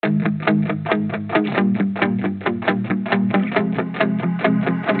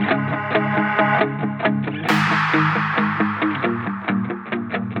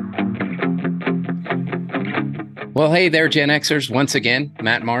Well, hey there, Gen Xers. Once again,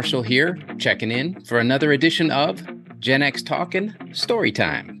 Matt Marshall here, checking in for another edition of Gen X Talkin'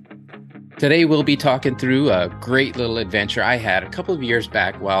 Storytime. Today, we'll be talking through a great little adventure I had a couple of years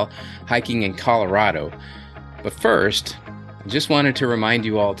back while hiking in Colorado. But first, I just wanted to remind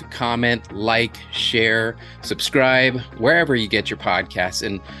you all to comment, like, share, subscribe, wherever you get your podcasts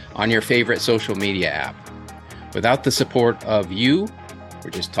and on your favorite social media app. Without the support of you, we're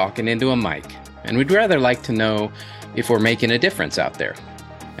just talking into a mic. And we'd rather like to know if we're making a difference out there.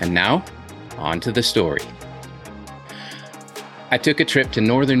 And now, on to the story. I took a trip to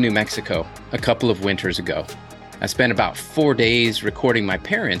northern New Mexico a couple of winters ago. I spent about 4 days recording my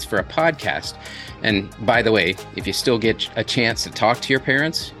parents for a podcast. And by the way, if you still get a chance to talk to your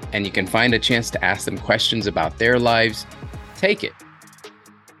parents and you can find a chance to ask them questions about their lives, take it.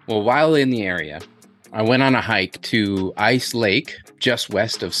 Well, while in the area, I went on a hike to Ice Lake, just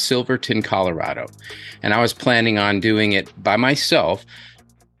west of Silverton, Colorado. And I was planning on doing it by myself,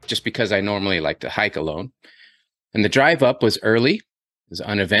 just because I normally like to hike alone. And the drive up was early, it was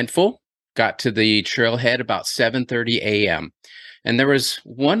uneventful, got to the trailhead about 7:30 a.m. And there was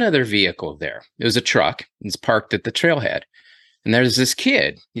one other vehicle there. It was a truck. It's parked at the trailhead. And there's this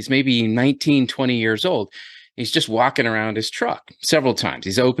kid. He's maybe 19, 20 years old. He's just walking around his truck several times.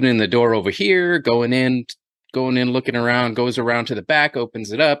 He's opening the door over here, going in, looking around, goes around to the back,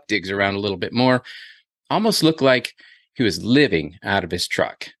 opens it up, digs around a little bit more. Almost looked like he was living out of his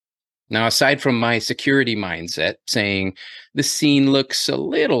truck. Now, aside from my security mindset saying the scene looks a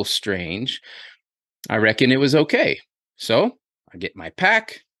little strange, I reckon it was okay. So I get my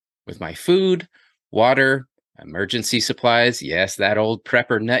pack with my food, water, emergency supplies. Yes, that old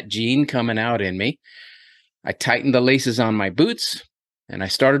prepper nut gene coming out in me. I tightened the laces on my boots and I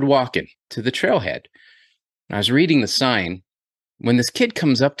started walking to the trailhead. I was reading the sign when this kid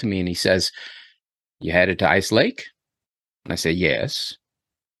comes up to me and he says, "You headed to Ice Lake?" And I say, "Yes."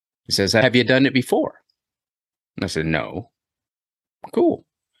 He says, "Have you done it before?" And I said, "No." "Cool.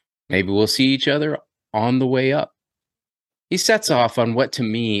 Maybe we'll see each other on the way up." He sets off on what to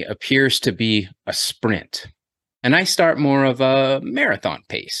me appears to be a sprint. And I start more of a marathon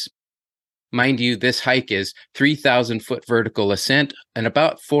pace. Mind you, this hike is 3,000 foot vertical ascent and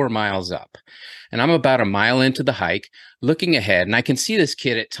about 4 miles up. And I'm about a mile into the hike, looking ahead, and I can see this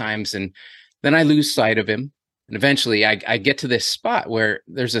kid at times, and then I lose sight of him. And eventually I get to this spot where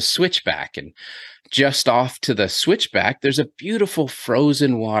there's a switchback, and just off to the switchback, there's a beautiful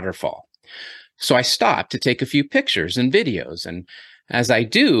frozen waterfall. So I stop to take a few pictures and videos. And as I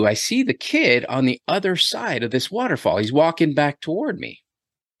do, I see the kid on the other side of this waterfall. He's walking back toward me.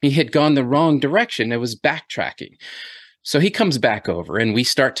 He had gone the wrong direction. It was backtracking. So he comes back over and we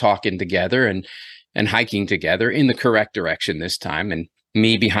start talking together and hiking together in the correct direction this time. And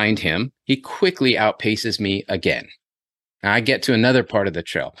me behind him, he quickly outpaces me again. Now I get to another part of the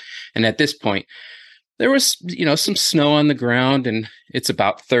trail. And at this point, there was, some snow on the ground and it's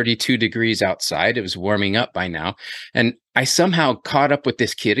about 32 degrees outside. It was warming up by now. And I somehow caught up with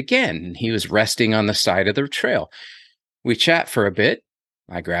this kid again. And he was resting on the side of the trail. We chat for a bit.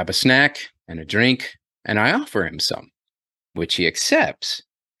 I grab a snack and a drink, and I offer him some, which he accepts,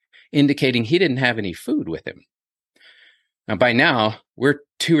 indicating he didn't have any food with him. Now, by now, we're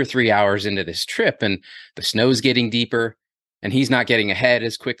 2 or 3 hours into this trip, and the snow's getting deeper, and he's not getting ahead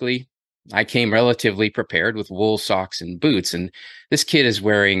as quickly. I came relatively prepared with wool socks and boots, and this kid is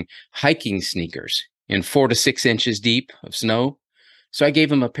wearing hiking sneakers in 4 to 6 inches deep of snow. So I gave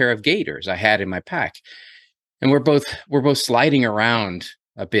him a pair of gaiters I had in my pack. And we're both sliding around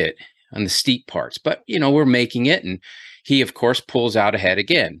a bit on the steep parts, but we're making it. And he, of course, pulls out ahead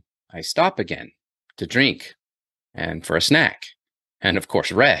again. I stop again to drink and for a snack and, of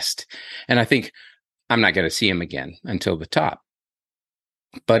course, rest. And I think I'm not going to see him again until the top.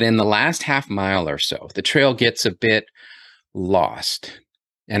 But in the last half mile or so, the trail gets a bit lost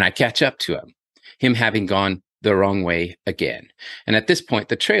and I catch up to him having gone the wrong way again. And at this point,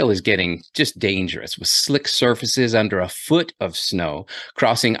 the trail is getting just dangerous with slick surfaces under a foot of snow,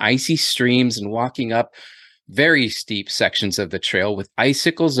 crossing icy streams and walking up very steep sections of the trail with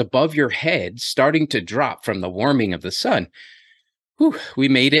icicles above your head starting to drop from the warming of the sun. Whew, we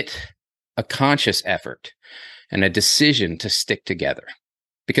made it a conscious effort and a decision to stick together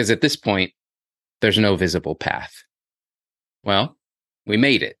because at this point, there's no visible path. Well, we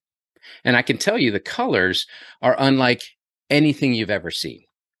made it. And I can tell you the colors are unlike anything you've ever seen.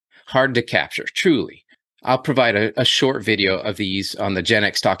 Hard to capture, truly. I'll provide a short video of these on the Gen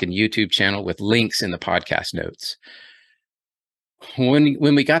X Talkin' YouTube channel with links in the podcast notes. When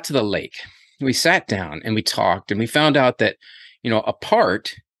we got to the lake, we sat down and we talked and we found out that,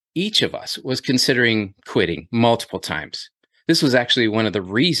 apart each of us was considering quitting multiple times. This was actually one of the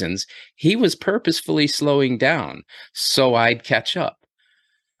reasons he was purposefully slowing down so I'd catch up.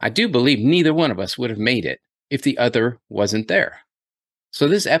 I do believe neither one of us would have made it if the other wasn't there. So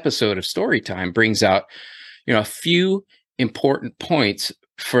this episode of Storytime brings out, a few important points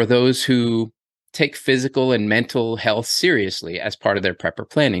for those who take physical and mental health seriously as part of their prepper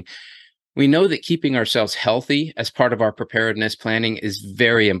planning. We know that keeping ourselves healthy as part of our preparedness planning is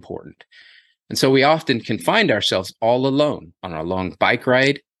very important. And so we often can find ourselves all alone on a long bike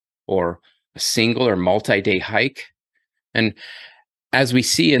ride or a single or multi-day hike. And as we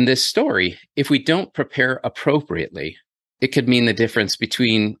see in this story, if we don't prepare appropriately, it could mean the difference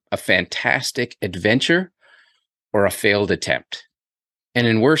between a fantastic adventure or a failed attempt. And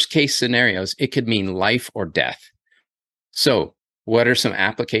in worst case scenarios, it could mean life or death. So, what are some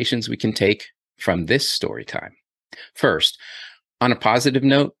applications we can take from this story time? First, on a positive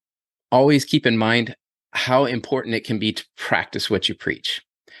note, always keep in mind how important it can be to practice what you preach.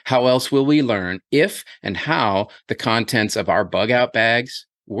 How else will we learn if and how the contents of our bug out bags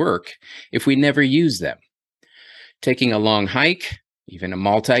work if we never use them? Taking a long hike, even a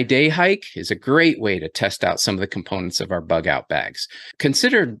multi-day hike, is a great way to test out some of the components of our bug out bags.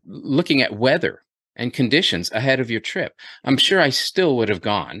 Consider looking at weather and conditions ahead of your trip. I'm sure I still would have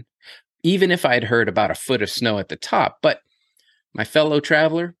gone, even if I'd heard about a foot of snow at the top, but my fellow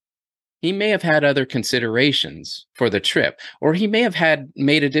traveler, he may have had other considerations for the trip, or he may have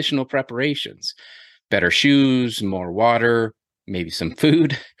made additional preparations, better shoes, more water, maybe some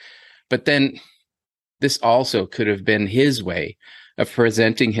food. But then this also could have been his way of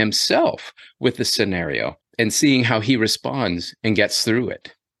presenting himself with the scenario and seeing how he responds and gets through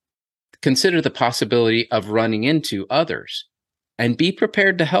it. Consider the possibility of running into others and be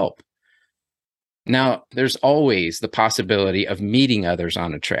prepared to help. Now, there's always the possibility of meeting others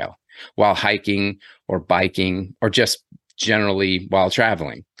on a trail while hiking or biking or just generally while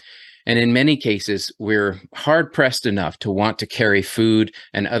traveling. And in many cases, we're hard-pressed enough to want to carry food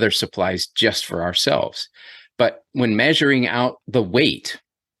and other supplies just for ourselves. But when measuring out the weight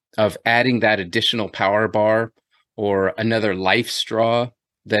of adding that additional power bar or another life straw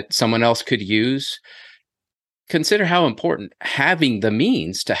that someone else could use, consider how important having the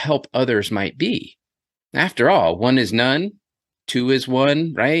means to help others might be. After all, one is none, two is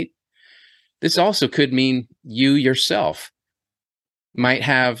one, right? This also could mean you yourself might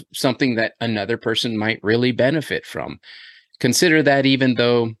have something that another person might really benefit from. Consider that even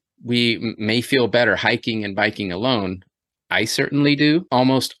though we may feel better hiking and biking alone, I certainly do,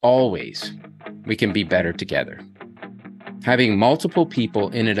 almost always we can be better together. Having multiple people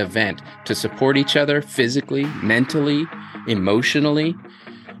in an event to support each other physically, mentally, emotionally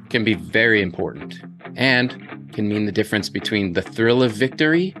can be very important and can mean the difference between the thrill of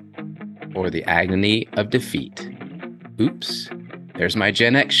victory or the agony of defeat. Oops, there's my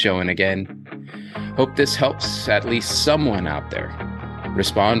Gen X showing again. Hope this helps at least someone out there.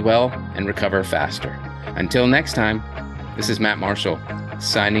 Respond well and recover faster. Until next time, this is Matt Marshall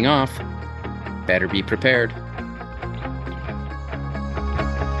signing off. Better be prepared.